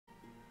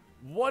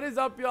What is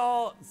up,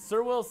 y'all?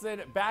 Sir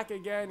Wilson back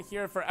again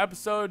here for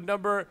episode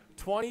number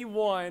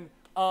 21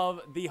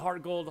 of the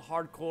HeartGold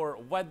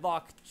Hardcore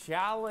Wedlocke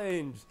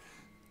Challenge.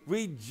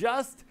 We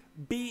just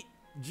beat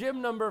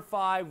gym number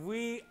 5.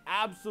 We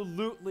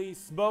absolutely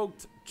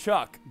smoked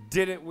Chuck,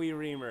 didn't we,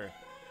 Reamer?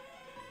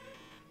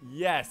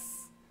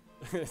 Yes.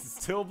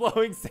 Still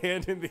blowing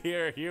sand in the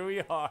air. Here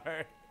we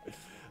are.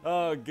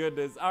 Oh,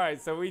 goodness. All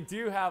right, so we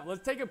do have...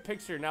 Let's take a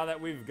picture now that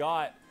we've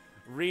got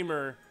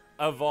Reamer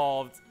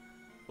evolved.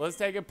 Let's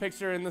take a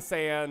picture in the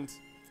sand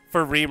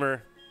for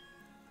Reamer.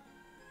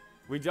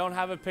 We don't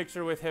have a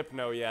picture with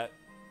Hypno yet.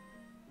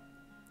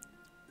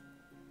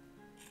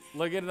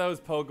 Look at those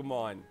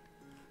Pokemon.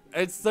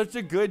 It's such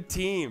a good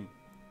team.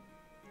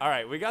 All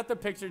right, we got the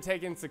picture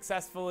taken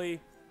successfully.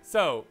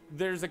 So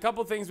there's a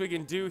couple things we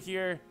can do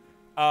here.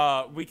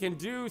 We can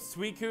do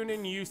Suicune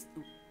and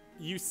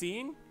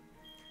Ucine,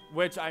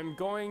 which I'm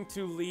going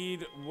to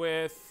lead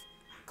with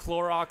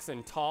Clorox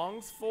and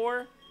Tongs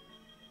for.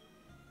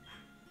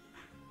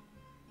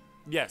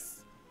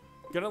 Yes,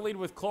 gonna lead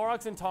with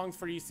Clorox and Tongs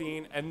for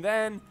Ucine, and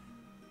then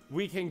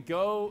we can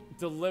go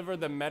deliver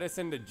the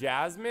medicine to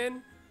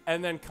Jasmine,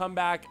 and then come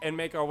back and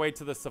make our way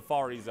to the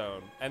Safari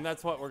Zone. And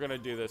that's what we're gonna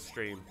do this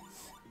stream.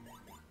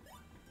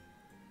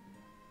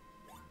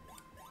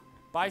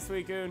 Bye,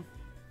 Suicune.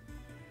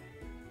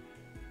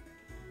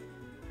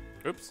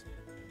 Oops.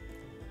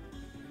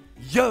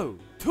 Yo,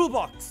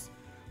 Toolbox!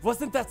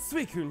 Wasn't that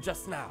Suicune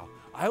just now?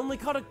 I only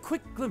caught a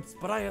quick glimpse,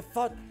 but I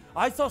thought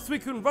I saw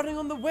Suicune running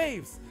on the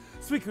waves.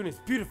 Suicune is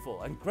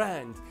beautiful and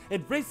grand.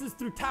 It races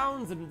through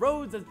towns and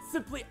roads at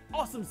simply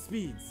awesome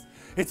speeds.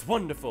 It's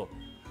wonderful.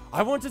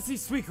 I want to see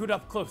Suicune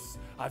up close.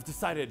 I've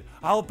decided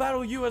I'll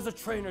battle you as a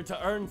trainer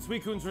to earn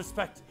Suicune's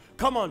respect.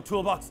 Come on,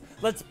 Toolbox,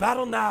 let's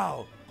battle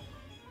now.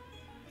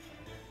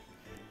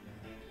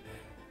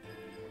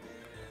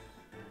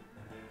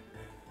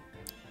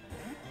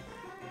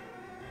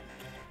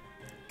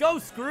 Go,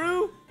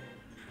 Screw!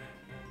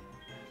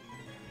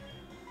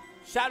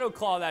 Shadow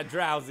Claw that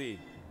Drowsy.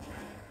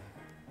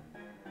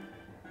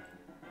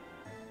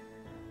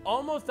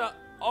 Almost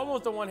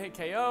a one-hit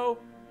KO.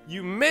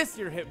 You miss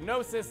your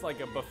Hypnosis like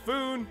a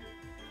buffoon.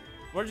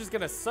 We're just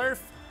gonna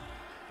surf.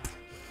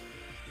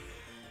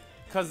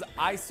 Cause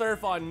I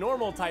surf on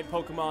normal type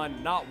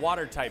Pokemon, not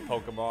water type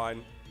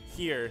Pokemon.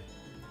 Here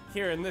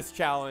in this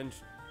challenge,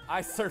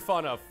 I surf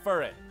on a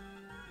Furret,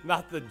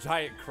 not the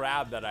giant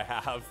crab that I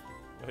have.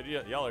 But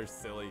y'all are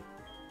silly.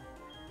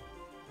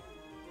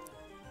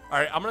 All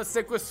right, I'm gonna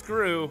stick with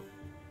Screw.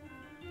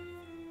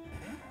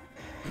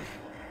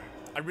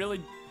 I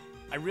really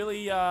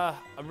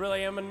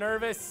am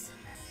nervous.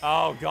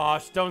 Oh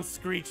gosh, don't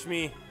screech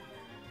me.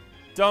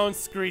 Don't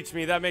screech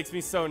me, that makes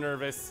me so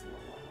nervous.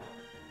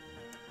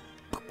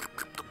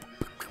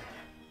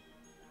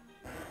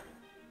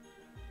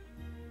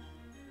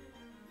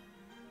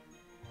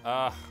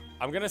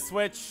 I'm gonna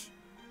switch.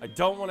 I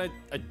don't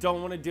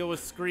wanna deal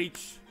with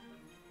Screech.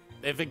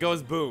 If it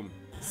goes boom,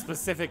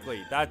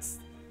 specifically, that's...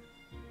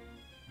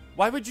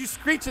 Why would you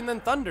Screech and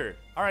then Thunder?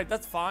 All right,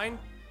 that's fine.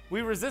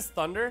 We resist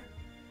Thunder.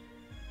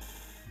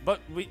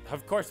 But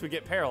of course, we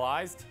get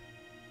paralyzed.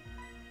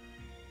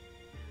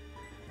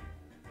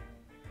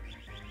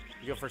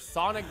 You go for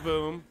Sonic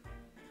Boom.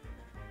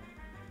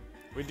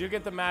 We do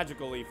get the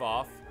Magical Leaf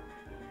off.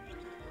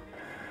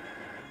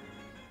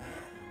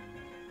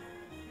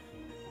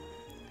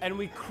 And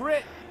we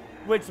crit,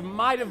 which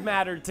might have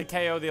mattered to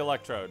KO the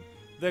Electrode.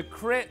 The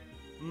crit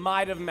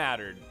might have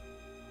mattered.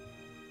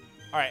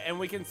 All right, and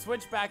we can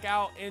switch back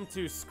out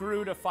into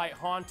Screw to fight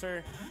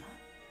Haunter.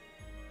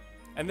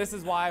 And this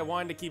is why I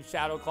wanted to keep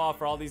Shadow Claw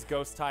for all these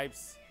ghost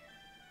types.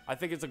 I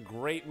think it's a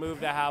great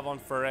move to have on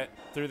Furret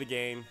through the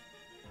game.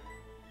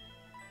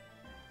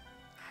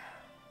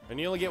 And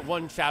you only get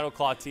one Shadow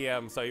Claw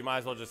TM, so you might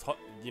as well just,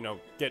 you know,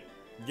 get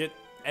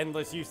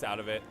endless use out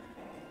of it.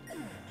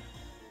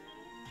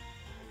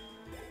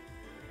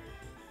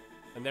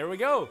 And there we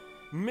go.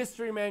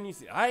 Mystery Man, you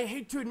see. I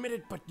hate to admit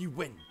it, but you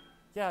win.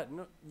 Yeah,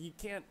 no, you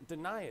can't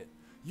deny it.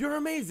 You're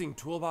amazing,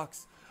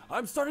 Toolbox.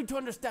 I'm starting to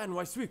understand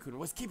why Suicune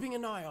was keeping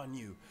an eye on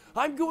you.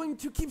 I'm going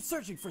to keep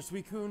searching for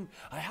Suicune.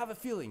 I have a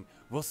feeling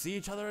we'll see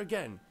each other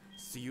again.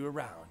 See you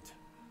around.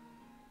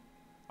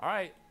 All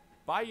right.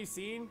 Bye,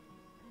 Ucine.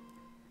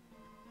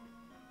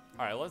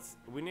 All right,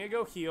 we need to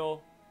go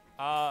heal.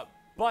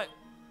 But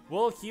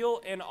we'll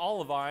heal in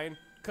Olivine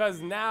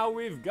because now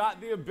we've got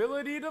the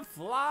ability to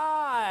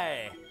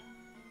fly.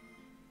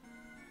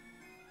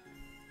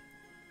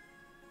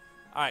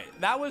 All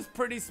right, that was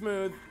pretty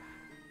smooth.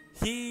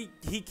 He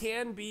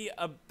can be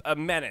a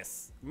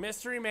menace.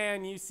 Mystery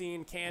Man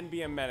Ucine can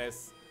be a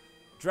menace.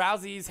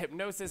 Drowsy's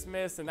Hypnosis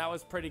missed, and that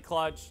was pretty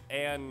clutch.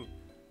 And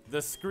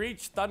the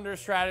Screech Thunder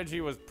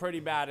strategy was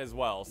pretty bad as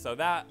well. So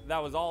that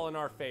was all in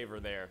our favor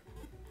there.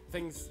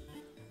 Things,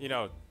 you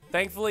know,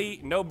 thankfully,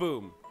 no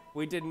boom.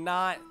 We did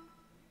not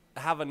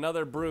have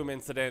another broom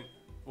incident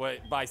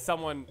by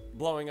someone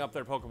blowing up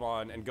their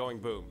Pokemon and going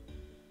boom.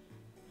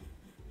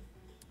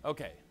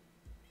 Okay.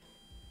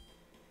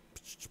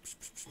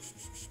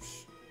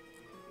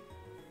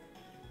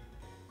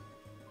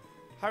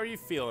 How are you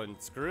feeling,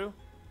 Screw?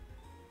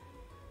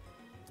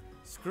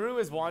 Screw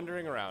is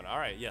wandering around. All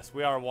right, yes,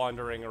 we are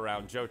wandering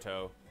around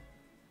Johto.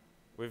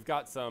 We've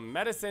got some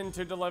medicine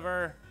to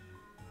deliver.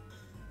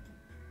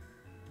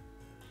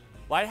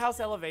 Lighthouse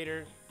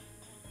elevator.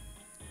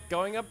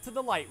 Going up to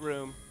the light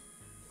room.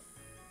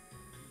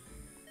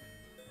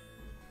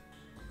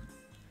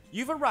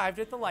 You've arrived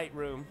at the light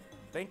room.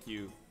 Thank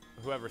you,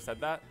 whoever said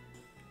that.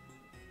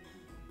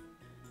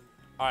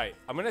 All right,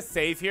 I'm gonna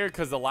save here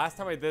because the last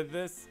time I did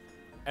this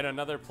and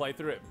another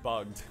playthrough, it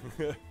bugged.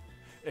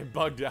 It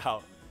bugged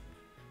out.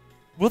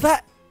 Will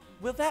that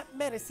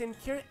medicine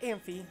cure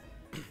Amphi?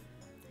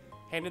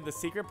 Handed the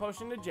secret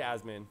potion to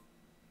Jasmine.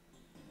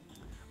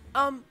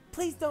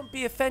 Please don't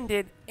be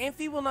offended.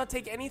 Amphi will not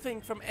take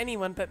anything from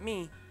anyone but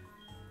me.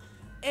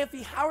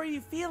 Amphi, how are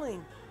you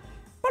feeling?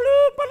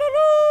 Baloo,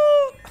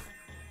 baloo.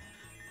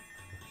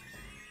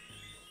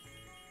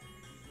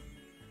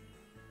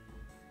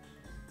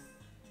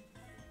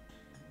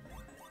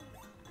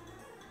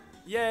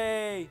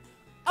 Yay!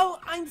 Oh,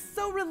 I'm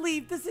so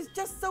relieved. This is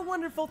just so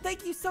wonderful.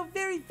 Thank you so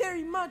very,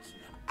 very much.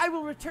 I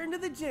will return to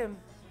the gym.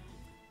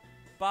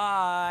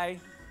 Bye.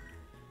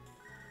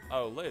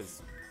 Oh,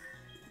 Liz.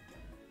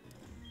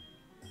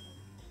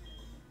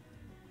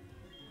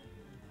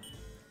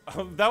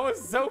 That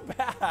was so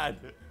bad.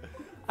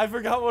 I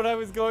forgot what I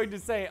was going to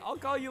say. I'll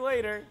call you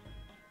later.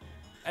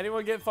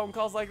 Anyone get phone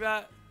calls like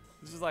that?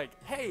 It's just like,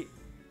 hey.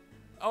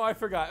 Oh, I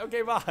forgot.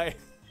 Okay, bye.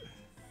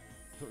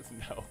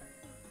 No.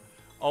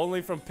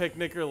 Only from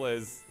Picnic or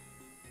Liz.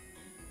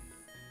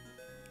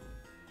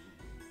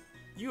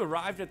 You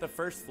arrived at the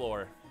first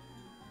floor.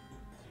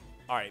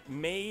 All right,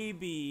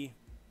 maybe.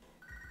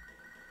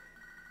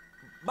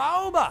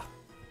 Boba!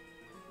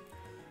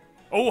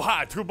 Oh,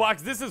 hi,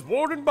 Toolbox. This is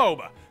Warden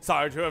Boba.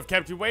 Sorry to have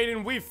kept you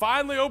waiting. We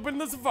finally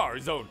opened the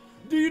Safari Zone.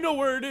 Do you know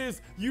where it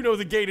is? You know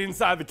the gate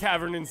inside the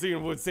cavern in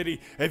Cedarwood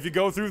City. If you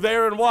go through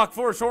there and walk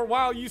for a short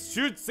while, you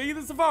should see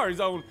the Safari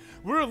Zone.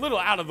 We're a little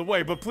out of the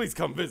way, but please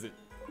come visit.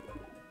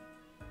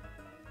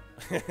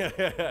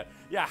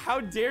 Yeah,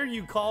 how dare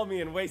you call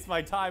me and waste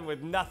my time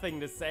with nothing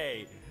to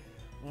say?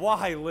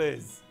 Why,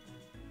 Liz?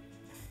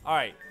 All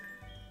right.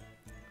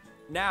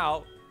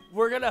 Now,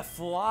 we're gonna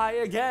fly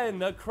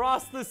again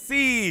across the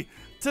sea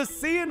to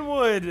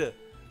Cianwood.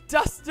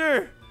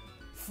 Duster,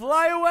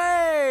 fly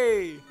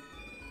away.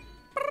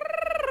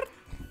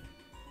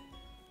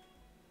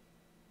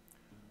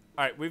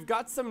 All right, we've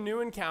got some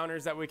new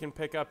encounters that we can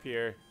pick up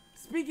here.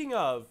 Speaking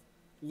of,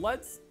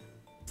 let's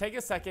take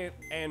a second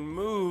and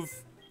move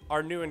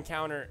our new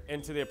encounter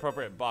into the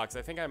appropriate box.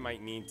 I think I might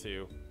need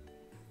to.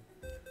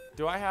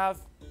 Do I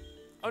have?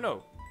 Oh,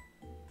 no.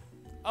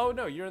 Oh,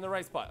 no, you're in the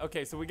right spot.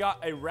 Okay, so we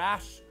got a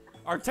rash.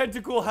 Our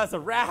tentacle has a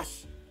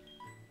rash.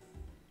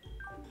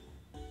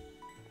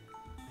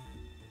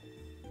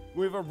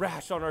 We have a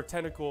rash on our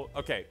tentacle.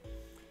 Okay.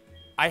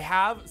 I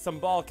have some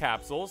ball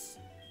capsules.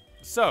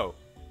 So,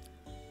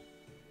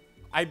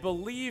 I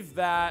believe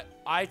that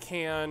I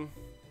can...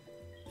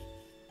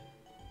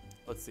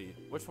 Let's see.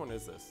 Which one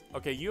is this?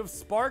 Okay, you have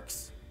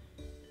Sparks.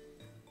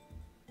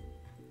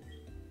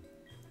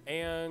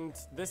 And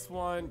this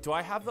one... Do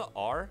I have the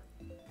R?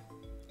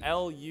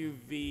 L, U,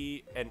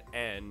 V, and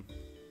N.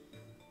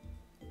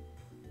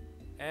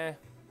 Eh.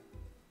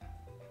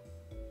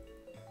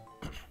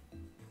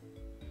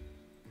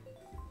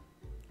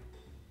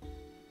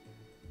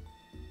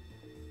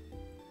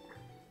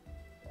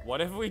 What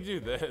if we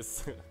do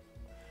this?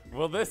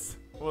 Will this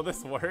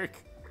work?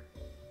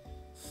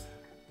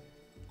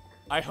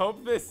 I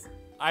hope this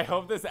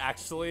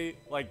actually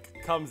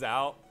like comes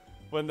out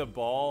when the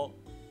ball.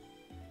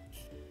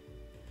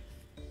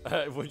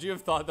 Would you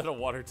have thought that a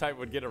water type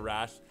would get a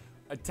rash?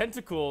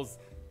 Tentacles,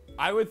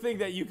 I would think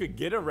that you could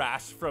get a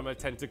rash from a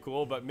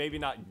tentacle, but maybe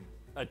not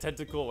a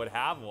tentacle would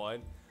have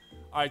one.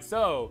 All right,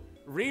 so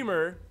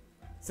Reamer,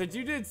 since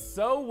you did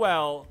so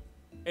well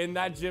in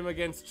that gym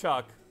against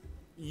Chuck,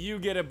 you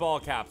get a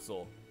ball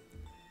capsule.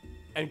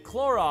 And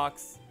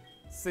Clorox,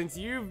 since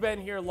you've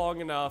been here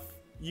long enough,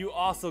 you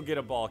also get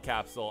a ball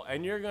capsule,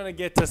 and you're gonna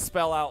get to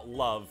spell out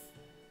love,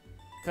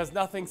 because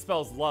nothing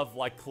spells love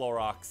like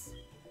Clorox.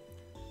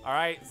 All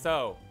right,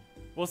 so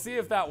we'll see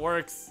if that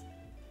works.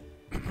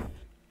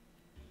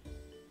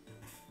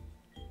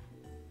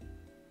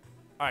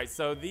 All right,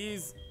 so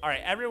these, all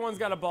right, everyone's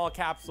got a ball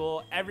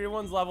capsule.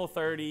 Everyone's level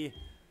 30.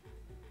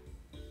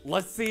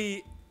 Let's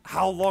see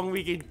how long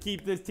we can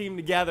keep this team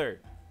together.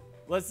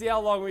 Let's see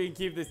how long we can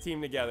keep this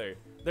team together.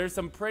 There's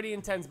some pretty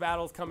intense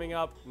battles coming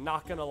up,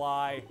 not gonna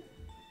lie.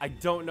 I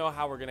don't know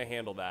how we're gonna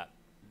handle that.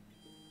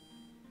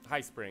 Hi,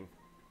 Spring.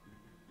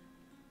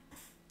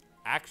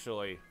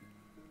 Actually.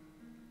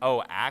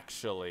 Oh,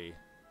 actually.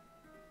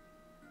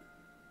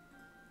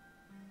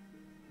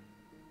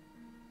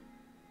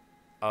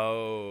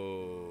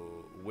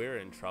 Oh, we're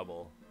in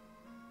trouble.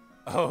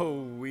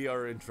 Oh, we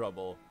are in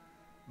trouble.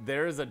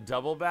 There is a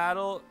double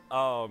battle.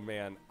 Oh,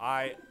 man.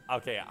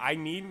 Okay, I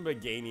need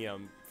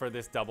Meganium for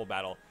this double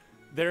battle.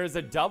 There is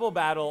a double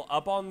battle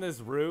up on this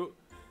route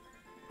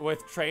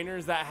with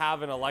trainers that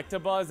have an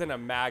Electabuzz and a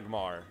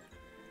Magmar.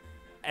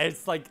 And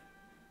it's like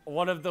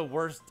one of the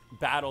worst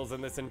battles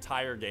in this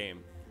entire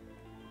game.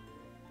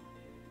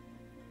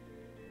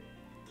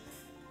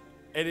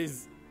 It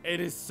is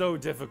so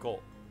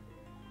difficult.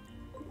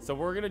 So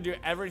we're going to do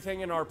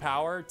everything in our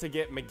power to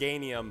get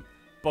Meganium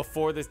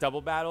before this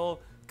double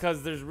battle,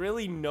 because there's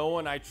really no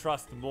one I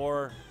trust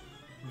more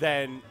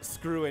than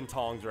Screw and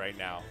Tongs right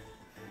now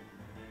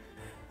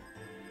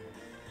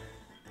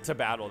to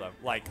battle them.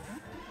 Like,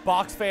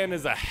 Boxfan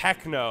is a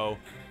heck no,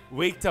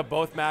 weak to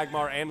both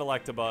Magmar and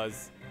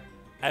Electabuzz,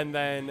 and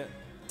then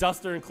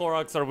Duster and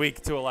Clorox are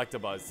weak to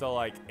Electabuzz. So,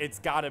 like, it's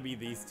got to be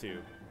these two.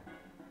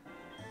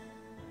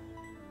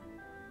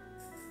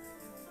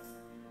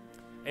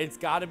 It's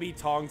got to be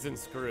Tongs and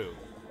Screw.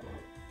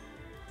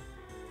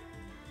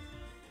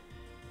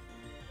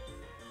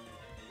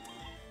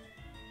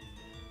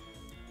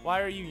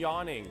 Why are you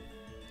yawning?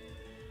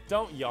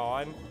 Don't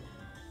yawn.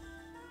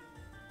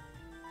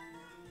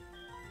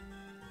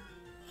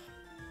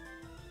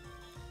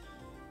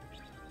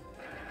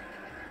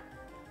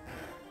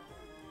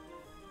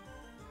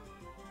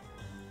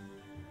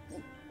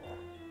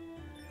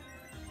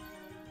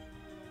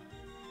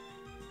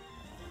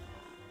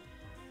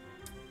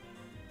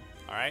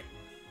 All right.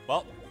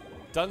 Well,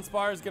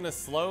 Dunsparce is going to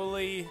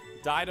slowly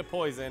die to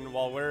poison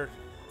while we're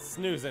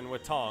snoozing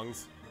with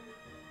Tongs.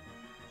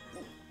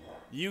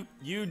 You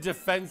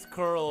defense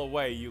curl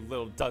away, you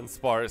little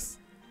Dunsparce.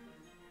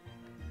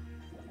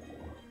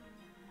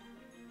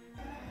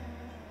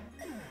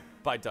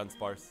 Bye,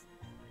 Dunsparce.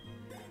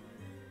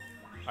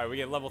 All right, we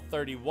get level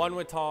 31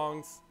 with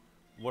Tongs.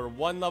 We're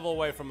one level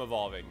away from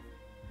evolving.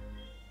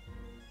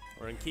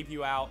 We're going to keep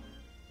you out.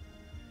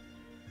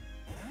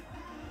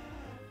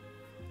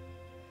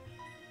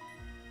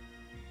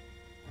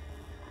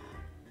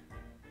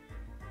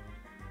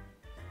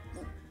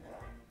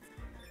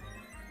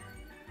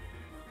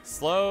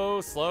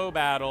 Slow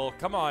battle.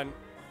 Come on.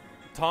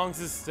 Tongs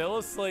is still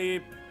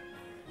asleep.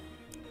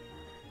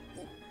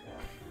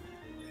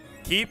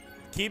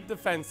 Keep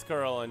defense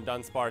curl and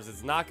Dunsparce.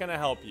 It's not going to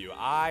help you.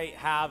 I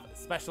have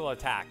special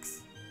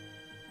attacks.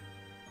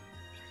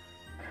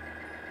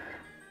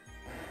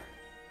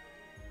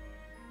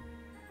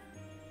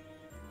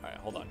 All right,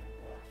 hold on.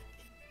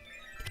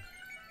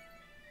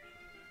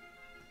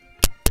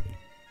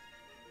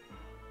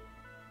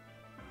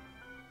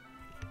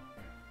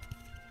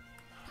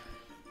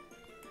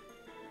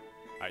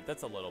 All right,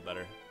 that's a little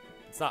better.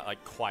 It's not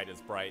like quite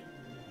as bright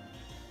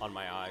on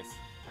my eyes.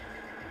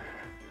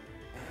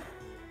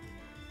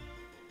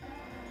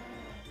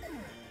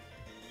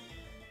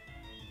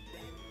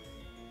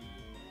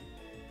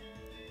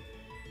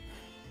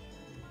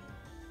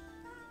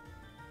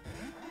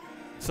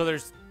 So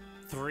there's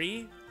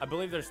three, I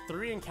believe there's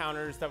 3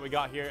 encounters that we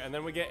got here, and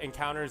then we get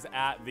encounters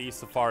at the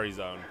Safari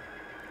Zone.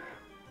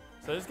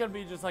 So this is gonna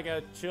be just like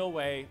a chill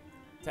way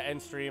to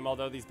end stream,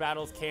 although these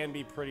battles can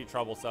be pretty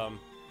troublesome.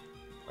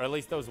 Or at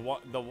least those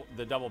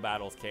the double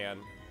battles can.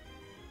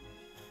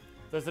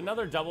 There's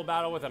another double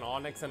battle with an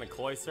Onix and a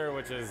Cloyster,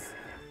 which is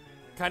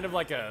kind of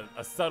like a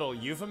subtle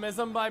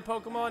euphemism by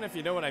Pokemon, if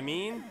you know what I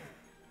mean.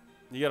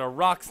 You get a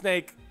Rock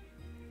Snake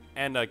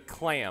and a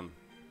Clam.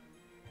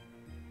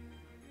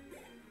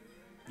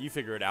 You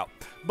figure it out.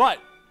 But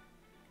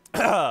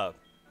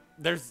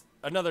there's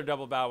another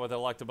double battle with an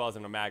Electabuzz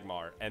and a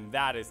Magmar, and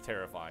that is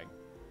terrifying.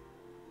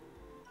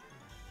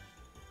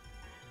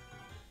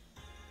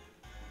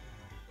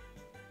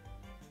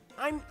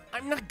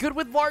 I'm not good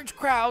with large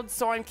crowds,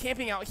 so I'm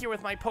camping out here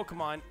with my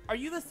Pokemon. Are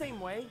you the same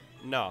way?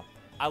 No.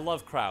 I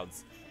love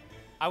crowds.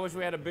 I wish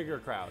we had a bigger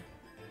crowd.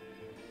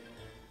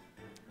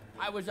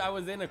 I wish I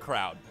was in a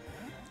crowd.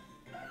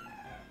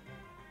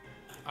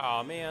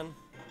 Aw, man.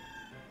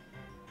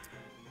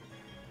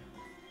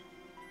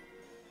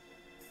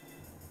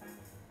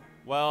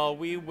 Well,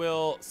 we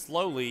will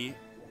slowly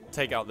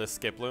take out this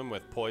Skiploom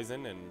with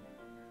poison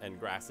and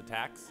grass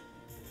attacks.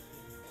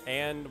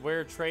 And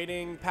we're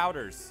trading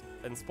powders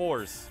and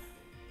spores.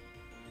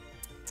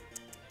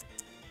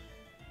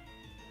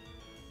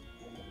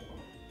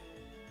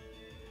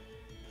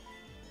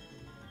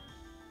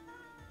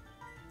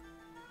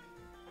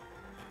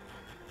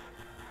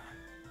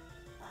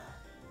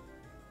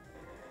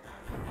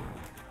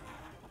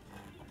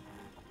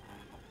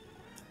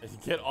 If you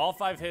get all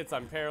 5 hits,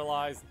 I'm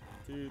paralyzed.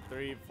 2,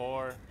 3,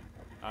 4.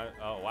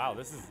 Oh wow,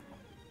 this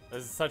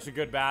is such a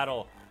good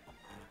battle.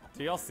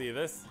 Do y'all see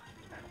this?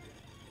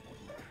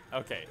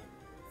 Okay,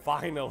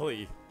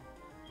 finally.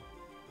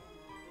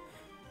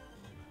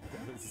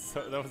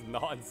 That was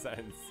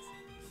nonsense.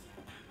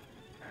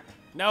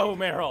 No,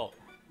 Meryl.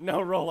 No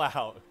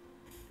rollout.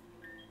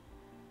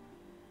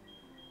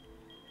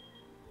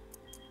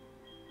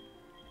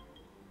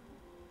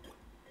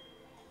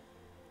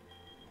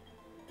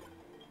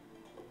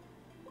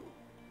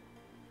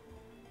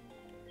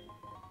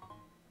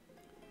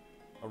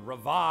 A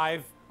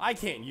revive. I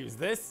can't use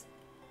this.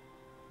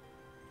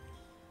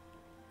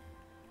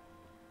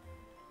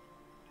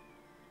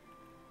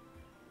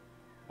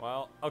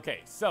 Well,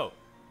 okay, so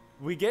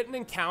we get an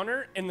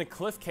encounter in the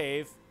Cliff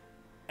Cave,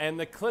 and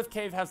the Cliff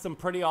Cave has some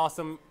pretty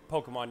awesome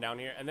Pokemon down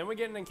here, and then we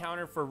get an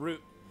encounter for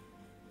Root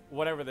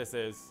whatever this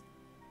is.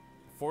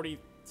 40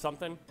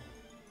 something.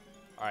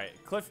 All right,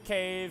 Cliff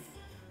Cave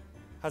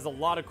has a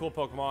lot of cool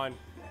Pokemon.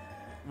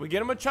 We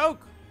get a Machoke.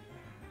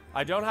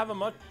 I don't have a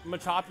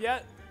Machop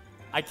yet.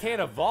 I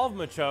can't evolve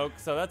Machoke,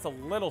 so that's a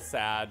little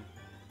sad.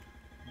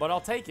 But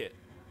I'll take it.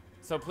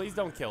 So please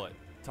don't kill it,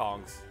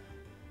 Tongs.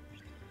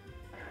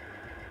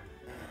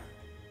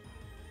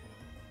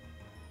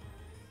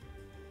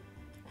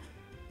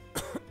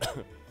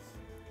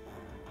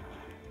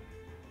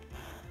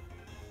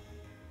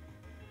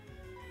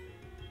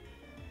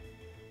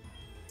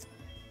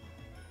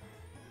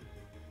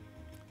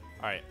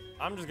 Alright,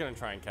 I'm just gonna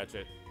try and catch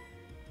it.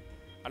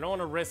 I don't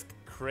want to risk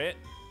crit,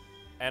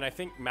 and I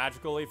think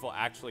Magical Leaf will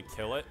actually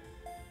kill it.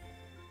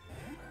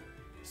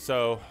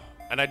 So,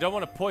 and I don't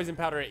want to Poison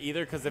Powder it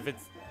either, because if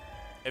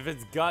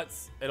it's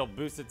Guts, it'll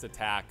boost its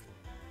attack.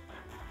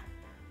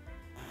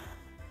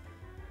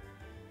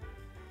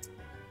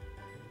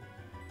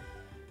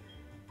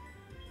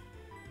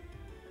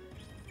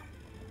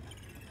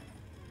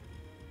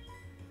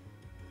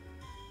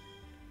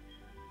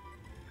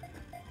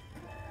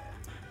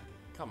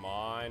 Come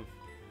on.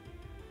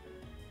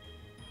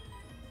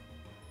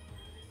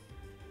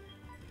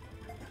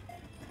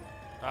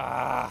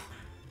 Ah.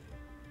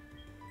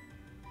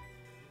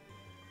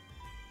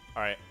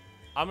 Alright.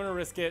 I'm going to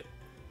risk it.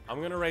 I'm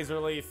going to Razor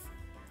Leaf.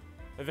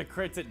 If it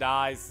crits, it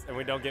dies, and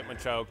we don't get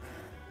Machoke.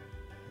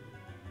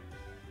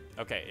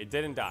 Okay, it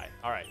didn't die.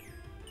 Alright.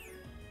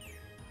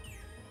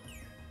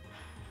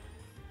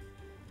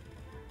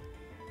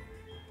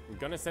 I'm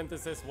going to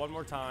Synthesis one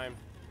more time.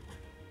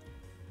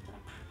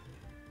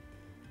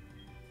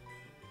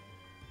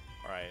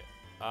 Alright.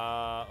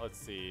 Let's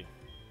see.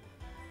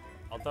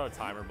 I'll throw a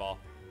Timer Ball.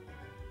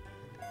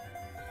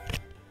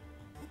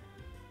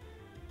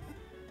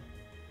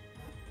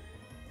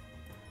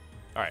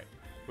 Alright.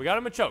 We got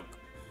a Machoke.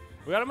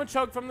 We got a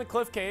Machoke from the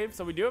Cliff Cave,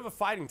 so we do have a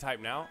fighting type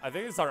now. I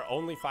think it's our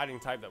only fighting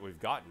type that we've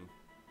gotten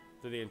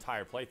through the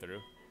entire playthrough.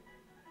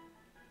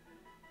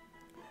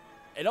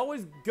 It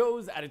always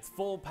goes at its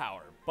full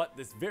power, but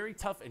this very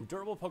tough and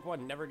durable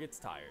Pokemon never gets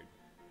tired.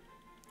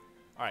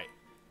 Alright.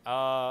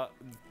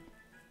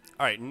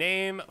 Alright,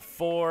 name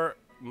for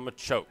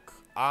Machoke.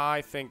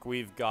 I think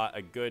we've got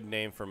a good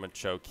name for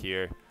Machoke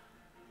here.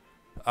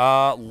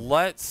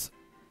 Let's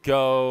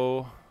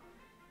go...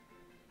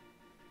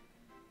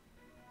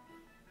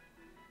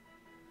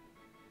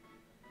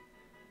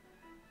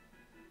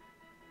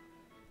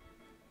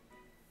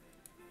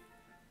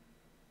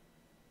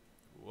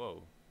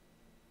 Whoa.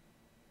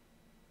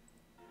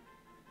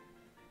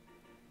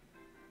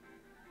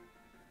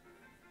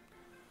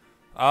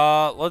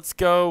 Let's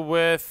go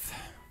with...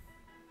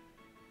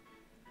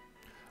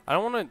 I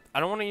don't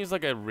want to use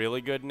like a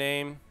really good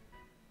name.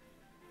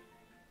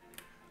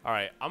 All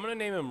right, I'm going to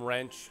name him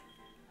Wrench.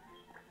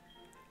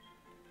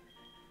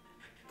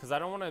 Cuz I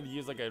don't want to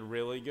use like a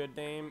really good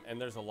name,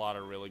 and there's a lot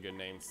of really good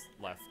names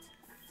left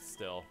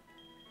still.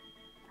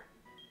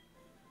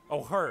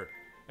 Oh, her.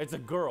 It's a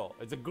girl.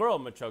 It's a girl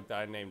Machoke that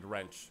I named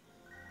Wrench.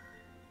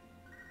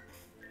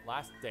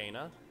 Last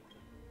Dana.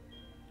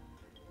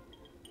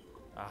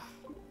 Ah.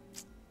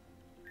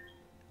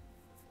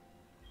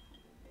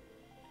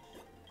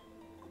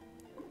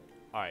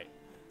 Alright,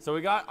 so we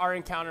got our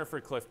encounter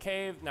for Cliff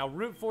Cave. Now,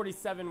 Route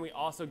 47, we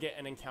also get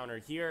an encounter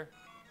here.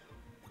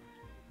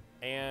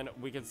 And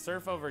we can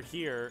surf over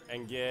here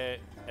and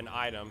get an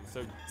item.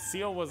 So,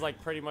 Seal was, like,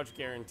 pretty much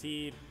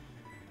guaranteed.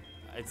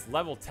 It's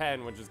level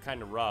 10, which is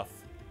kind of rough.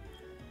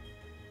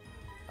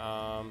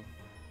 Alright,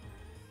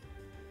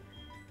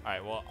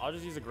 well, I'll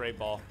just use a Great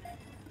Ball.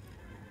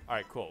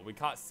 Alright, cool. We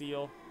caught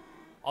Seal.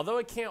 Although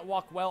it can't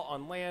walk well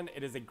on land,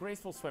 it is a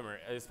graceful swimmer.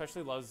 It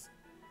especially loves...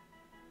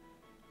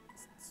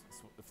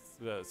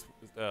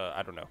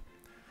 I don't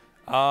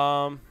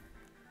know.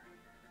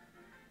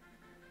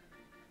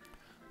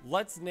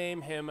 Let's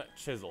name him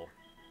Chisel.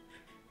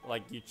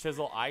 Like you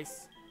chisel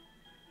ice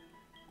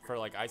for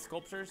like ice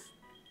sculptures.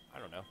 I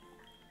don't know.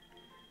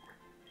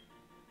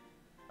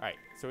 All right,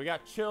 so we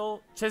got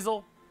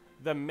Chisel,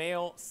 the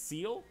male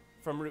seal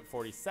from Route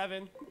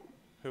 47,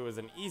 who is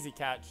an easy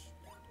catch.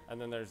 And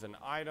then there's an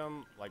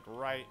item like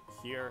right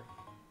here.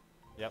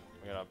 Yep,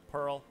 we got a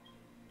Pearl.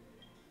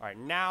 All right,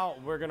 now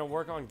we're going to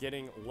work on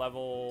getting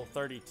level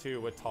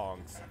 32 with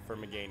Tongs for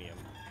Meganium.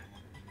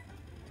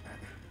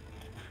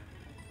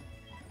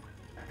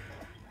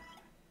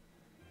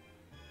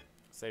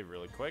 Save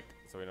really quick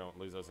so we don't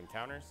lose those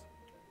encounters.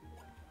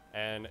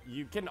 And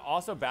you can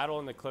also battle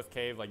in the Cliff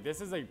Cave. Like,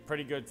 this is a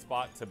pretty good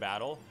spot to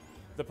battle.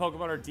 The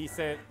Pokemon are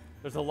decent.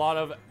 There's a lot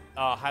of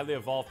highly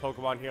evolved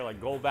Pokemon here,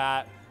 like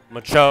Golbat,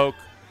 Machoke.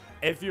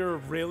 If you're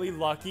really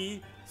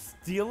lucky,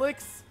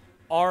 Steelix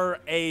are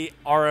a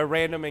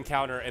random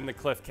encounter in the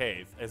Cliff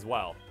Cave as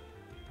well.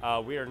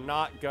 We are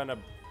not gonna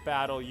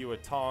battle you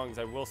with Tongs.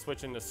 I will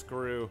switch into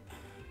Screw.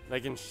 They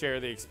can share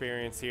the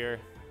experience here.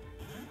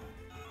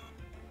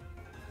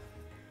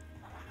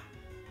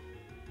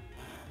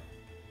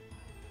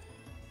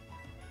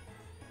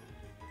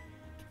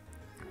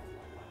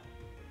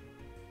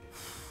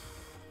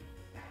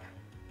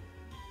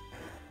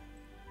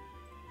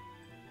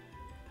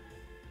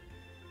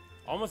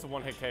 Almost a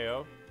one-hit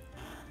KO.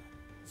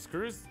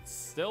 Screw's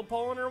still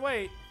pulling her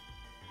weight.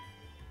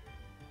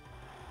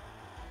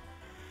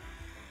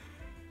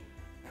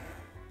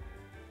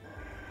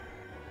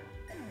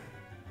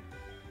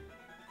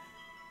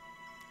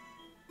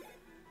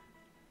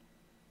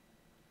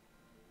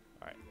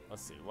 Alright,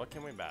 let's see. What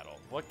can we battle?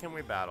 What can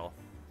we battle?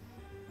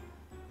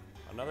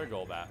 Another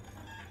Golbat.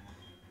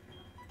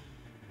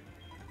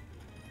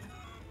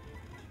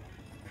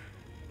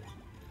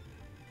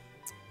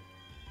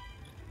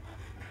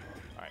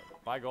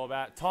 Bye,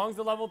 Golbat. Tongs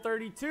to level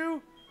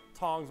 32.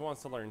 Tongs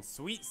wants to learn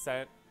Sweet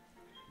Scent.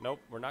 Nope,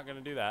 we're not going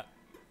to do that.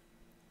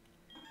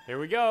 Here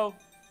we go.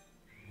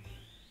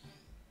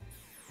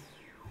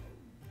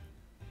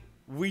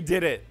 We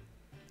did it.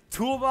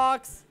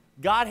 Toolbox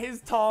got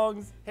his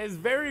Tongs, his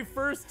very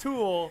first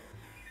tool,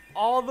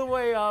 all the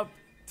way up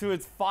to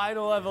its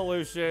final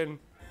evolution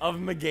of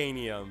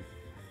Meganium.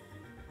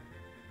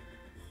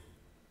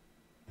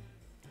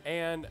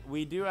 And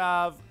we do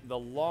have the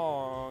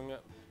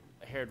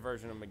long-haired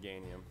version of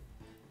Meganium.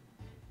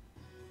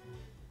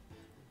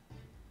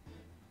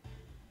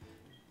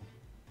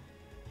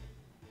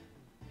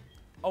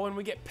 Oh, and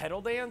we get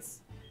Petal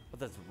Dance? But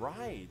that's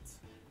right.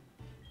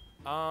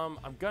 I'm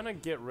gonna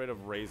get rid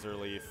of Razor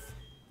Leaf.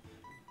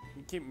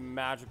 Keep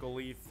Magical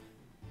Leaf.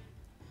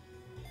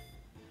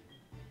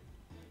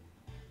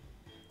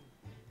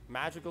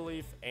 Magical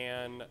Leaf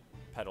and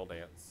Petal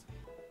Dance.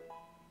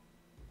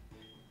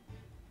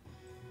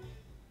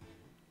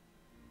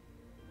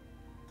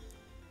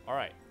 All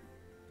right,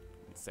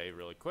 let's save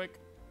really quick,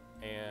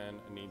 and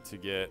I need to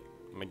get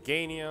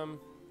Meganium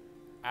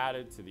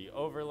added to the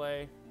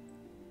overlay.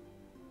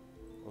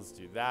 Let's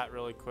do that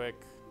really quick.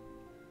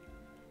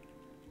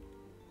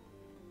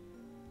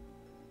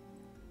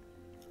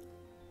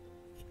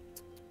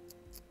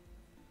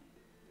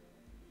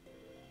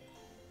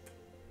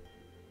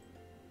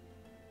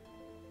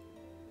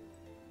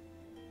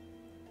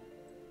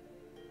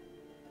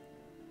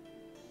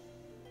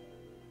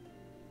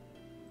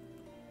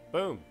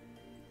 Boom.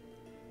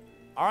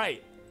 All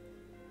right.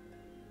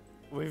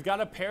 We've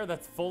got a pair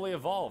that's fully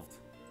evolved.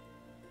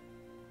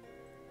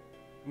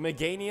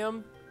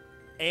 Meganium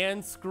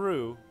and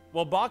Screw.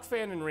 Well,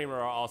 Boxfan and Reamer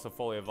are also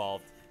fully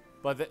evolved.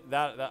 But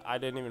that I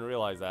didn't even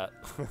realize that.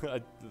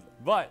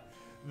 But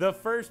the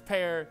first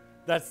pair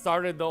that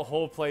started the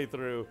whole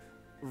playthrough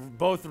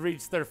both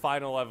reached their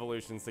final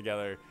evolutions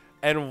together.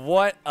 And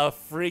what a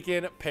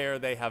freaking pair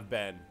they have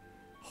been.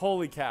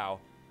 Holy cow.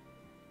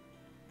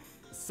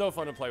 So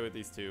fun to play with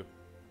these two.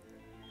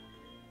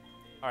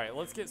 All right,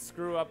 let's get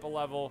Screw up a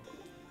level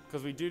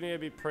because we do need to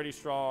be pretty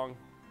strong.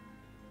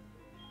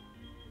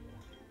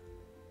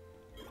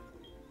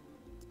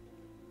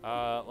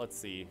 Let's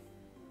see.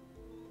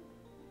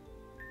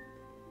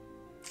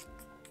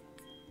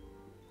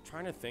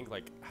 Trying to think,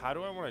 like, how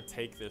do I want to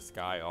take this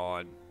guy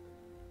on?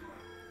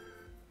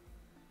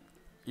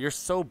 You're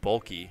so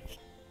bulky.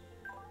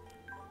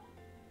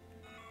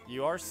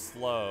 You are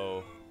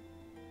slow.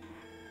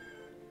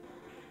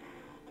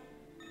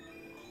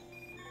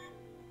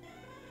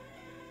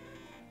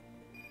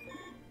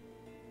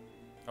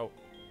 Oh,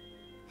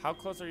 how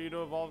close are you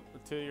to evolve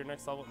to your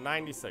next level?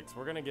 96.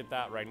 We're gonna get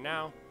that right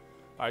now.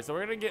 All right, so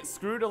we're gonna get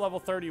Screw to level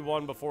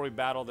 31 before we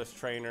battle this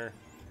trainer,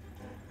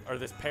 or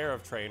this pair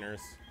of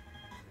trainers.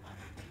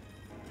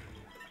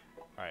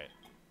 All right,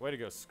 way to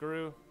go,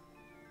 Screw.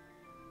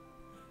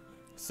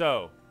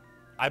 So,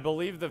 I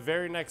believe the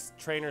very next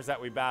trainers that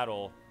we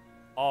battle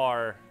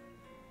are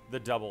the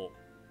double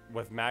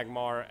with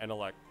Magmar and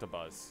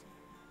Electabuzz.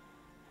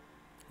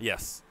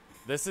 Yes,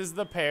 this is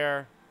the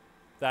pair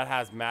that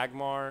has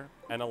Magmar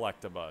and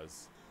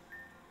Electabuzz.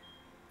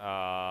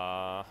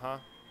 Uh-huh.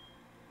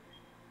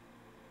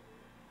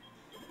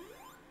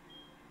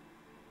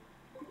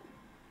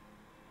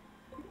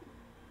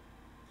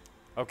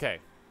 Okay.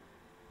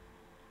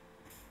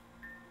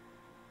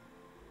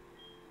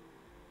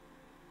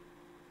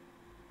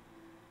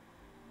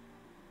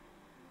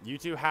 You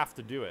two have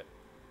to do it.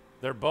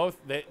 They're both,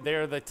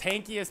 they're the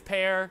tankiest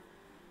pair.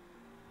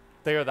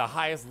 They are the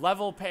highest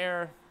level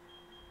pair.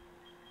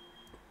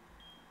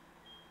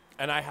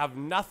 And I have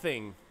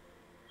nothing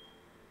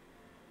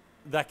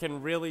that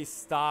can really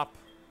stop.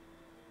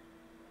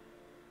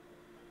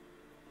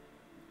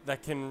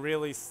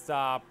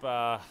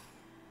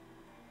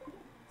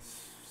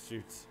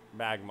 Shoot,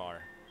 Magmar.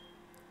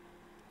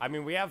 I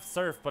mean, we have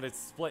Surf, but it's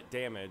split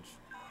damage.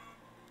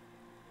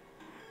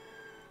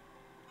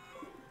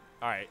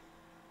 All right,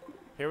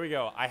 here we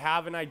go. I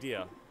have an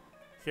idea.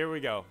 Here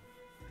we go.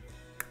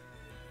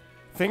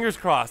 Fingers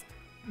crossed.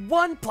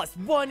 1 +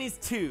 1 is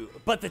 2,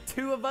 but the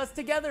two of us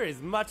together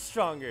is much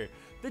stronger.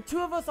 The two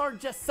of us aren't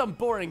just some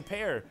boring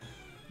pair.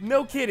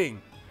 No kidding.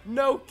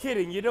 No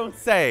kidding, you don't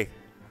say.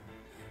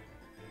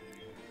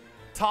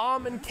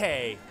 Tom and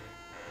Kay.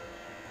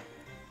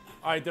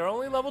 All right, they're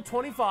only level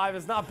 25.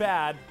 It's not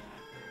bad.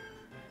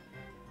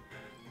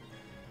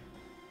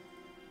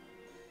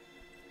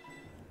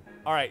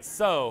 All right,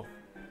 so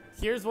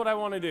here's what I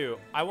want to do.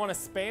 I want to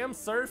spam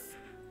Surf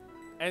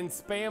and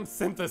spam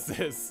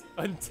Synthesis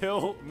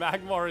until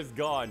Magmar is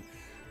gone.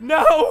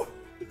 No!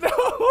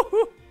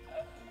 No!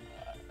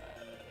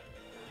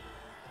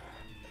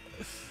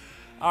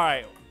 All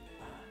right.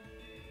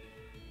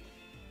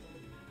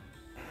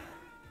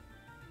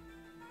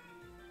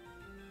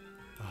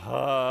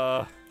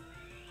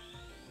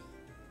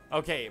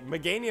 Okay,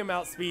 Meganium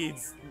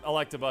outspeeds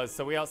Electabuzz,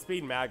 so we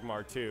outspeed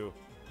Magmar too.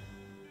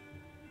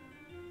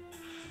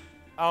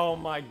 Oh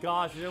my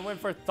gosh, it went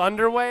for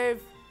Thunder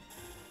Wave?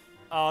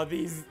 Oh,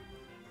 these,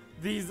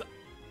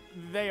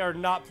 they are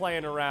not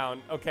playing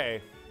around.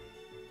 Okay.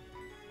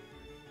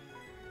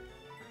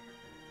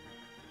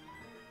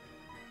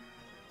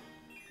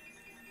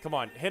 Come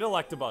on, hit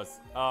Electabuzz.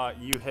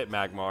 You hit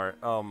Magmar.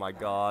 Oh my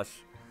gosh.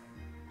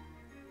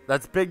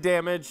 That's big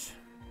damage.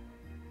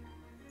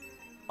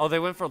 Oh, they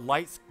went for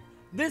light.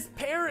 This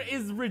pair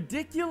is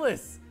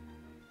ridiculous.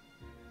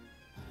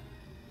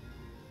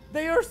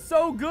 They are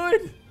so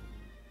good.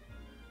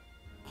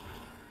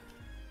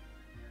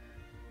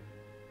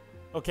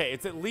 Okay,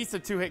 it's at least a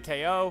 2-hit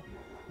KO.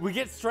 We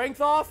get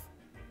strength off.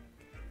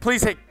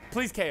 Please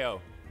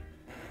KO.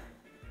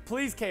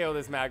 Please KO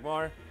this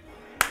Magmar.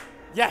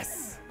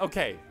 Yes.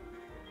 Okay.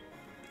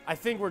 I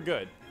think we're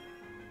good.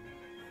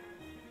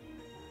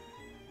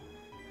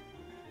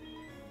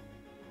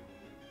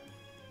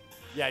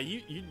 Yeah,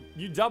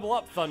 you double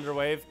up Thunder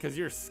Wave because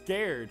you're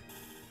scared.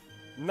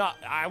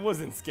 I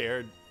wasn't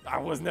scared. I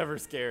was never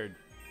scared.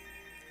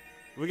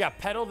 We got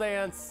Petal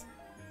Dance.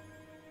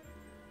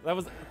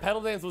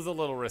 Petal Dance was a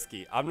little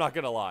risky. I'm not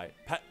gonna lie.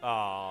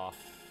 All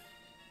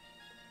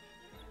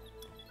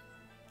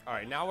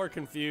right, now we're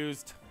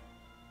confused.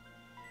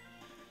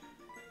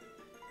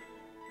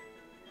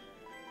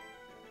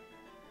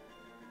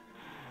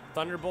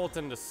 Thunderbolt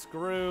into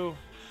Screw.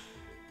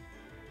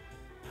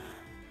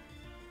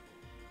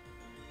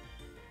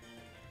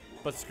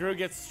 But Screw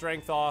gets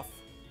strength off.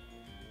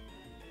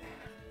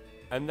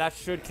 And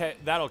that'll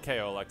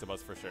KO Electabuzz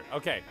for sure.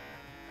 Okay.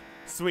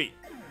 Sweet.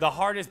 The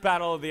hardest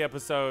battle of the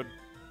episode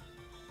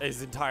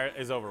is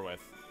over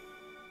with.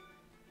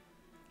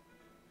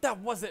 That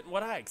wasn't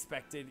what I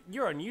expected.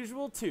 You're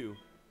unusual too.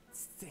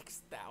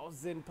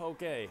 6,000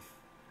 Poke.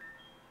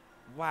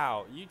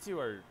 Wow, you two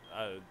are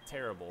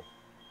terrible.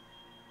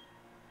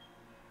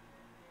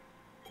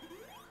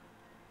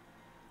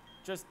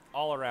 Just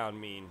all around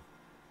mean.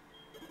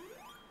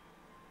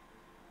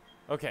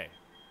 Okay.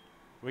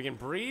 We can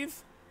breathe.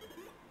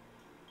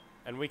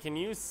 And we can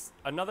use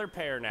another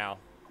pair now.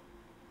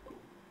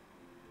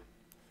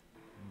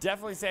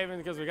 Definitely saving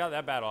because we got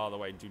that battle all the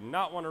way. Do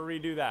not want to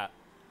redo that.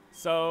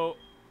 So,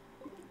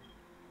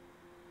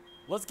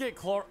 let's get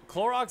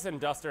Clorox and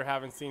Duster.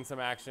 Haven't seen some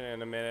action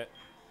in a minute.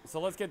 So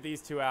let's get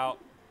these two out.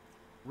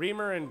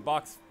 Reamer and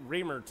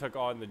Reamer took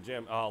on the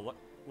gym. Oh,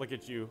 look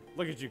at you.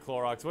 Look at you,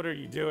 Clorox. What are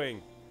you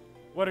doing?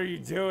 What are you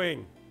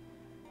doing?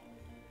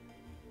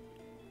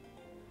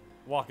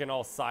 Walking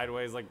all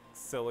sideways like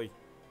silly.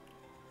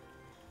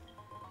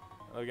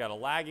 We got a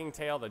lagging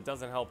tail that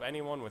doesn't help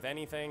anyone with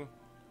anything.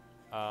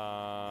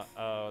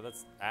 Oh,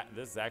 this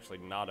is actually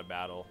not a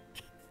battle.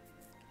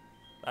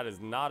 That is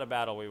not a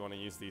battle we want to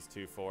use these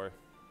two for.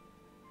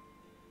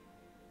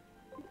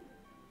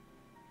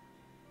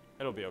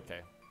 It'll be okay.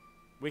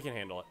 We can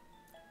handle it.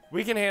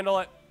 We can handle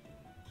it.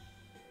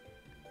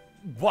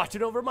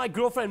 Watching over my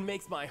girlfriend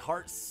makes my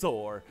heart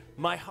soar.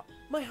 My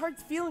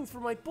heart's feelings for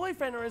my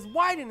boyfriend are as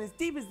wide and as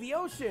deep as the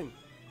ocean.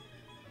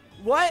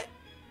 What?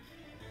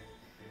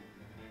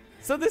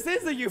 So this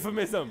is a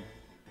euphemism.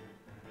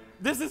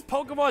 This is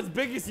Pokemon's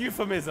biggest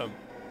euphemism.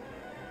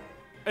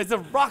 It's a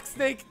rock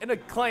snake and a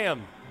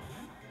clam.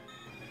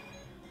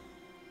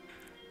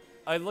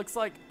 It looks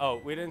like,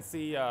 oh, we didn't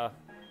see,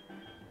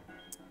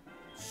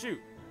 shoot.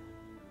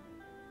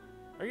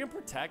 Are you gonna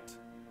protect?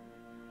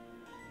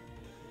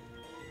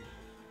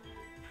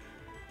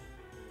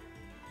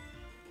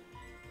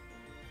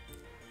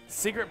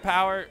 Secret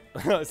power,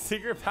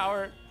 secret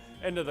power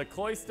into the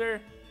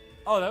Cloyster.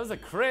 Oh, that was a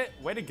crit,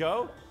 way to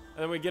go.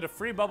 And then we get a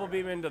free Bubble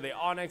Beam into the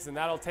Onix, and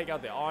that'll take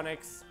out the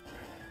Onix.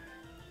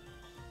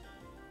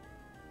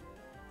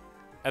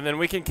 And then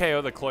we can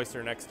KO the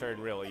Cloyster next turn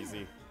real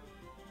easy.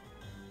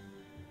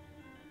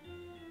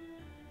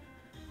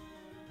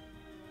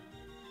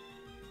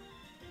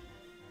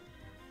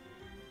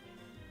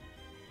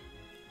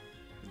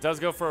 It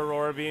does go for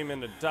Aurora Beam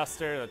into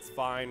Duster. That's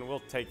fine.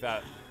 We'll take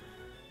that.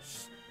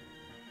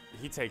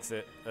 He takes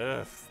it.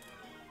 Ugh.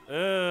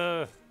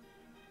 Ugh.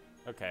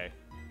 Okay.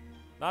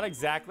 Not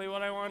exactly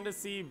what I wanted to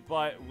see,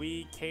 but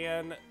we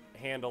can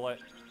handle it.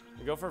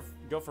 We go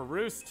for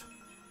Roost.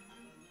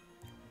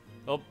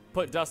 They'll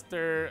put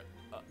Duster,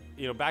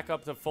 back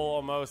up to full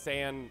almost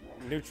and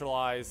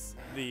neutralize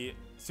the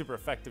super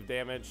effective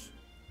damage.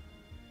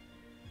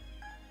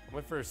 I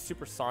went for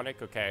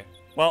Supersonic. Okay.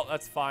 Well,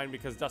 that's fine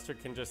because Duster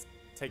can just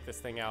take this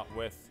thing out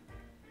with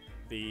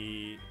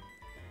the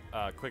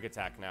quick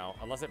attack now,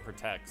 unless it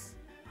protects.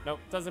 Nope,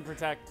 doesn't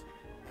protect.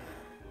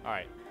 All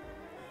right.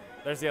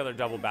 There's the other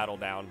double battle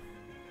down.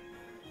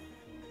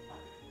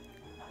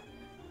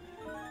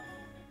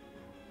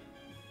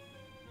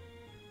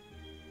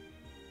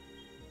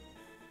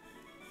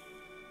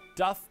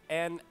 Duff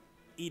and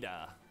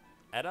Ida.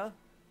 Edda?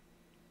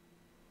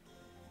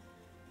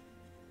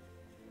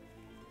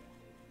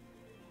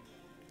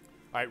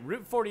 Alright,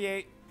 Route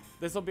 48.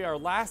 This will be our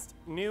last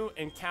new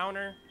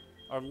encounter.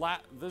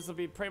 This will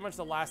be pretty much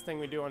the last thing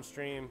we do on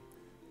stream.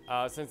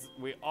 Since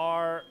we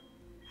are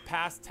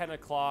past 10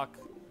 o'clock,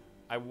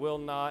 I will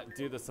not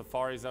do the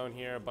Safari Zone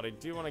here, but I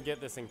do want to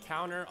get this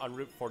encounter on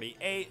Route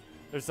 48.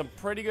 There's some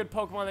pretty good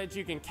Pokemon that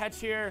you can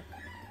catch here.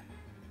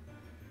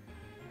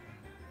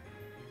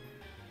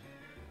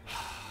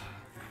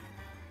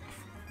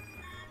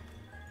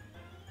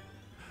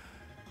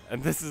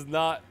 And this is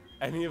not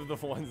any of the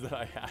ones that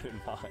I had in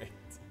mind.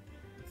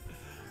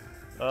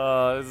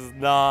 This is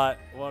not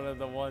one of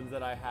the ones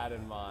that I had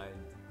in mind.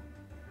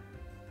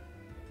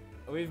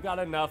 We've got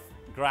enough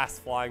grass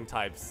flying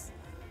types.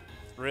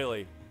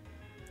 Really.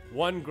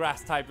 One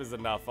grass type is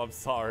enough. I'm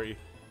sorry.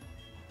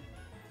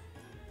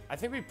 I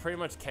think we pretty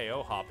much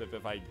KO Hoppip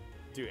if I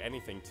do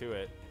anything to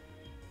it.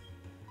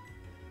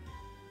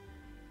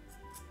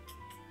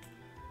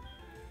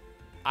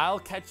 I'll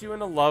catch you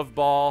in a love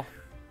ball.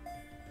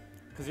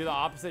 Because you're the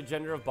opposite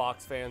gender of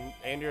Box Fan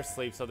and you're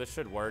asleep, so this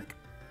should work.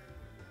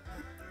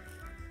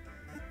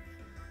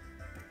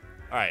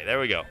 Alright, there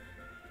we go.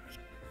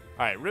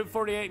 Alright, Route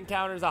 48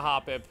 encounters a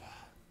Hoppip.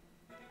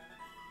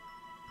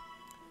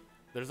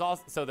 There's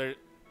also, so there,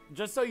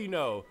 just so you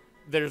know,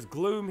 there's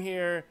Gloom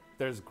here,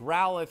 there's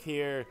Growlithe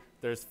here,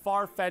 there's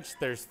Farfetch'd,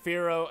 there's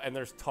Fearow, and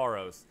there's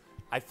Tauros.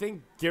 I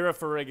think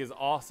Girafarig is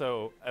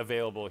also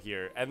available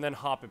here, and then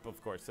Hoppip,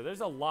 of course. So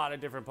there's a lot of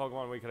different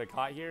Pokemon we could have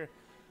caught here.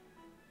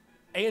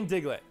 And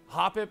Diglett.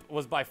 Hoppip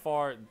was by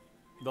far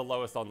the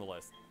lowest on the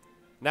list.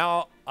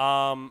 Now,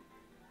 I'm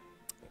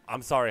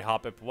sorry,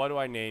 Hoppip. What do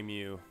I name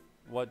you?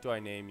 What do I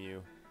name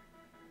you?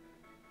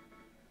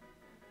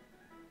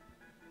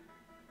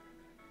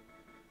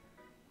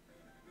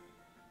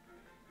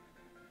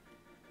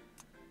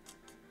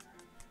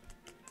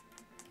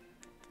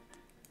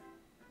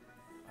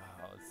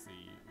 Let's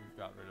see. We've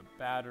got rid of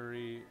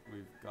Battery.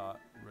 We've got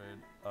rid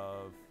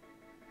of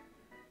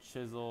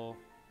Chisel.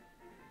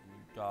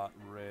 We got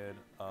rid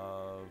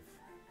of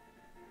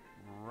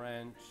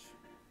Wrench.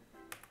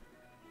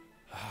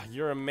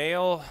 You're a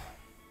male.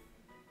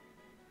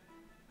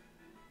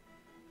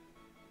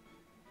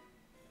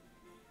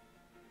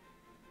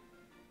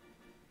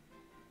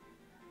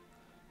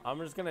 I'm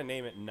just gonna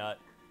name it Nut.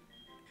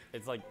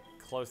 It's like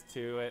close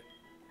to it.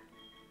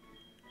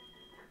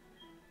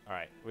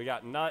 Alright, we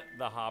got Nut,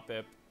 the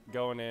Hoppip,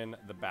 going in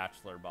the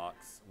Bachelor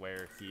box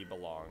where he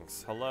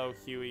belongs. Hello,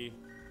 Huey.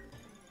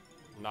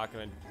 I'm not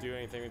gonna do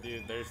anything with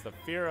you. There's the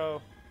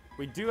Fearow.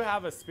 We do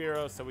have a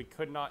Spearow, so we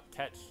could not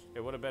catch.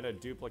 It would have been a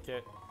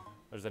duplicate.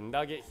 There's a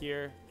Nugget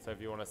here, so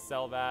if you want to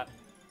sell that.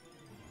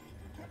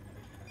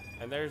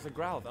 And there's a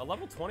Growlithe, a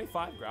level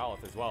 25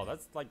 Growlithe as well.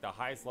 That's like the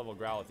highest level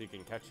Growlithe you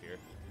can catch here,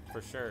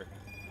 for sure.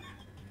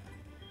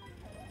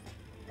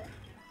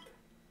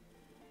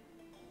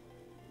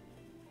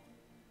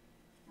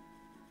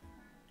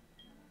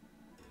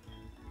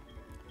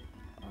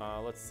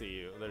 Let's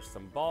see. There's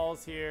some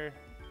balls here.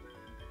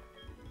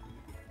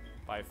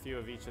 Buy a few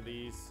of each of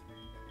these.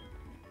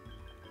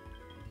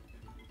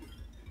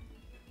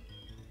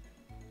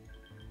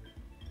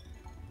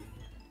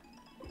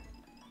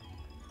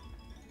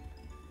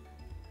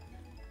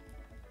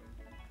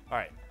 All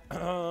right.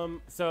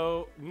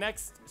 So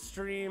next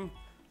stream,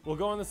 we'll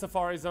go in the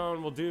Safari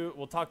Zone.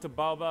 We'll talk to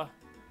Bubba,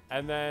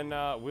 and then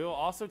we'll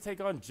also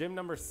take on gym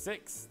number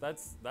 6.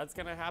 That's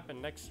gonna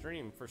happen next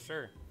stream for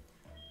sure.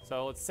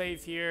 So let's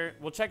save here.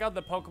 We'll check out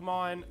the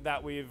Pokemon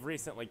that we've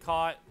recently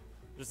caught,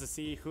 just to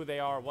see who they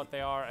are, what they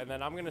are, and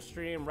then I'm gonna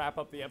stream, wrap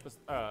up the episode.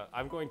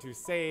 I'm going to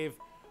save,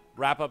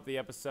 wrap up the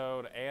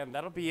episode, and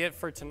that'll be it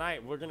for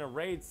tonight. We're gonna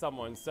raid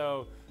someone.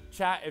 So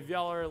chat, if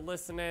y'all are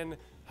listening,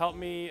 help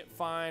me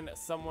find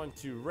someone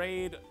to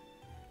raid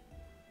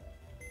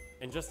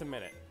in just a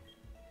minute.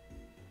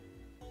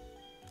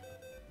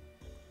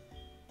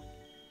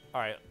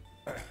 All right,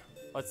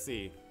 let's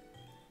see.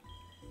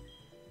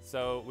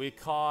 So we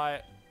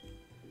caught.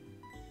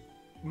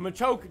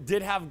 Machoke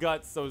did have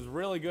guts, so it was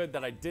really good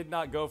that I did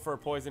not go for a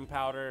poison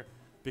powder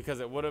because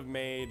it would have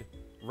made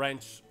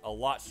Wrench a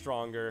lot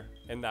stronger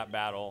in that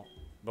battle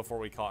before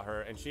we caught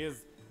her. And she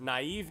is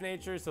naive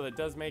nature, so that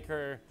does make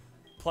her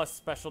plus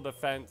special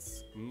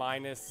defense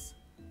minus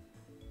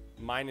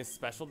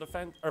special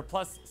defense, or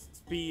plus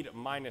speed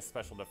minus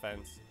special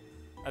defense.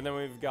 And then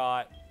we've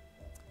got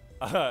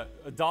a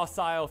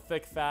docile,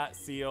 thick, fat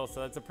Seal, so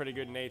that's a pretty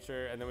good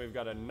nature. And then we've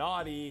got a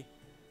naughty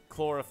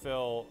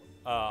Chlorophyll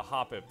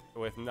Hoppip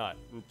with Nut,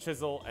 and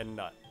Chisel, and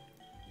Nut.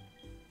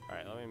 All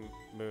right, let me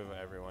move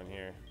everyone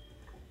here.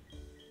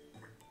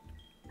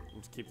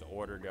 Just keep the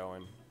order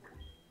going.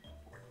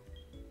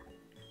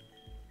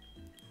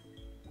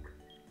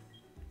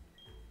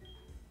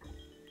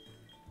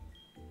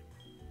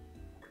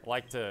 I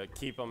like to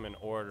keep them in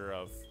order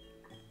of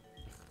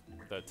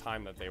the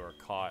time that they were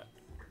caught.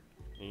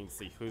 You can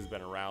see who's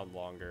been around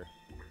longer.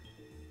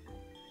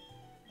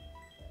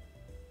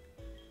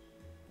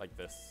 Like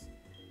this.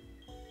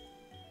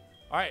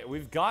 All right,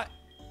 we've got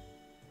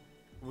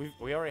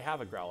we already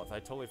have a Growlithe. I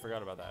totally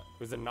forgot about that. It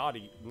was a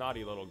naughty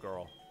little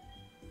girl.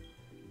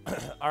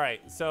 All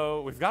right,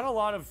 so we've got a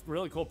lot of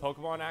really cool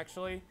Pokemon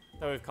actually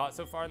that we've caught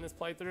so far in this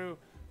playthrough,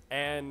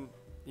 and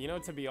you know,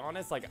 to be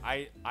honest, like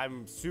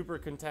I'm super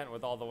content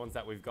with all the ones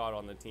that we've got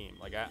on the team.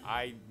 Like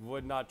I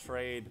would not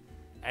trade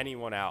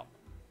anyone out.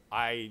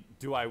 I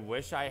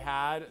wish I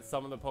had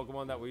some of the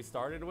Pokemon that we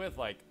started with,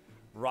 like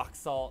Rock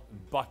Salt,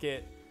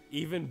 Bucket,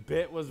 even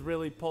Bit was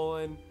really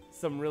pulling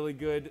some really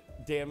good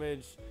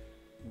damage.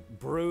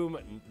 Broom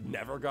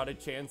never got a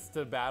chance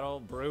to battle.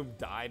 Broom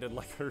died in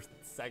like her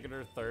second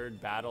or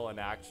third battle in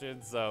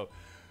action. So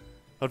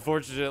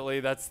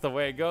unfortunately, that's the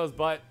way it goes.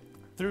 But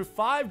through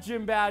 5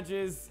 gym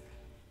badges,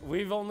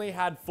 we've only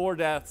had 4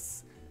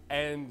 deaths.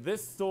 And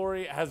this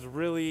story has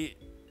really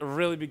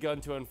begun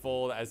to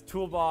unfold as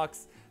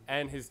Toolbox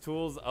and his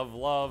tools of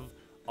love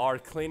are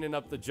cleaning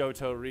up the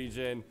Johto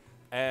region.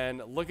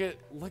 And look at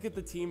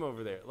the team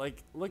over there.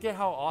 Like, look at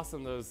how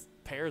awesome those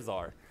pairs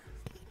are.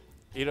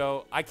 You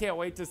know, I can't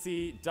wait to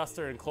see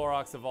Duster and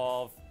Clorox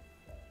evolve.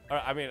 Or,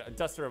 I mean,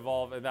 Duster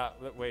evolve, and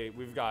that way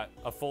we've got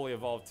a fully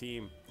evolved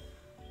team.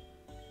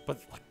 But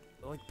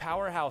like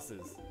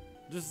powerhouses,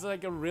 just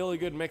like a really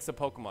good mix of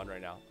Pokemon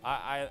right now.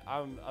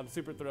 I'm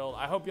super thrilled.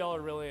 I hope y'all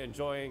are really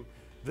enjoying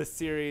this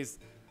series.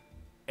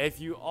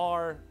 If you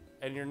are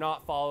and you're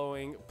not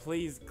following,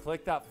 please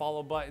click that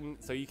follow button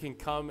so you can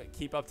come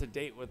keep up to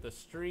date with the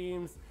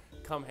streams.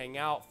 Come hang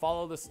out,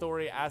 follow the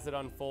story as it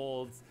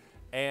unfolds,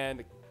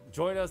 and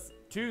join us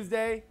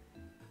Tuesday,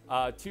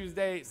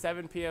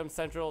 7 p.m.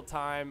 Central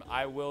Time.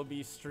 I will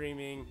be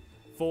streaming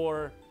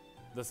for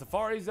the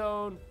Safari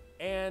Zone,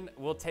 and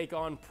we'll take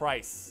on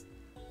Price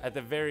at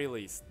the very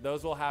least.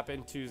 Those will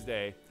happen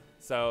Tuesday.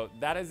 So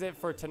that is it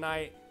for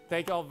tonight.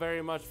 Thank y'all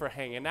very much for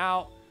hanging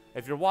out.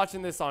 If you're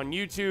watching this on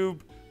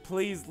YouTube,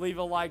 please leave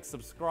a like,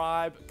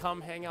 subscribe, come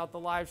hang out the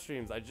live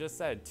streams. I just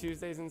said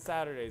Tuesdays and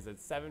Saturdays at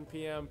 7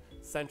 p.m.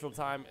 Central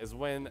Time is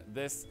when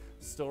this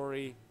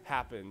story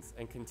happens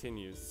and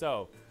continues.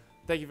 So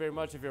thank you very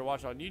much if you're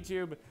watching on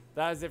YouTube.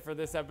 That is it for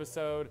this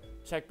episode.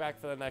 Check back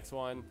for the next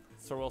one.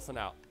 Sir Wilson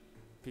out.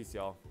 Peace,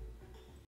 y'all.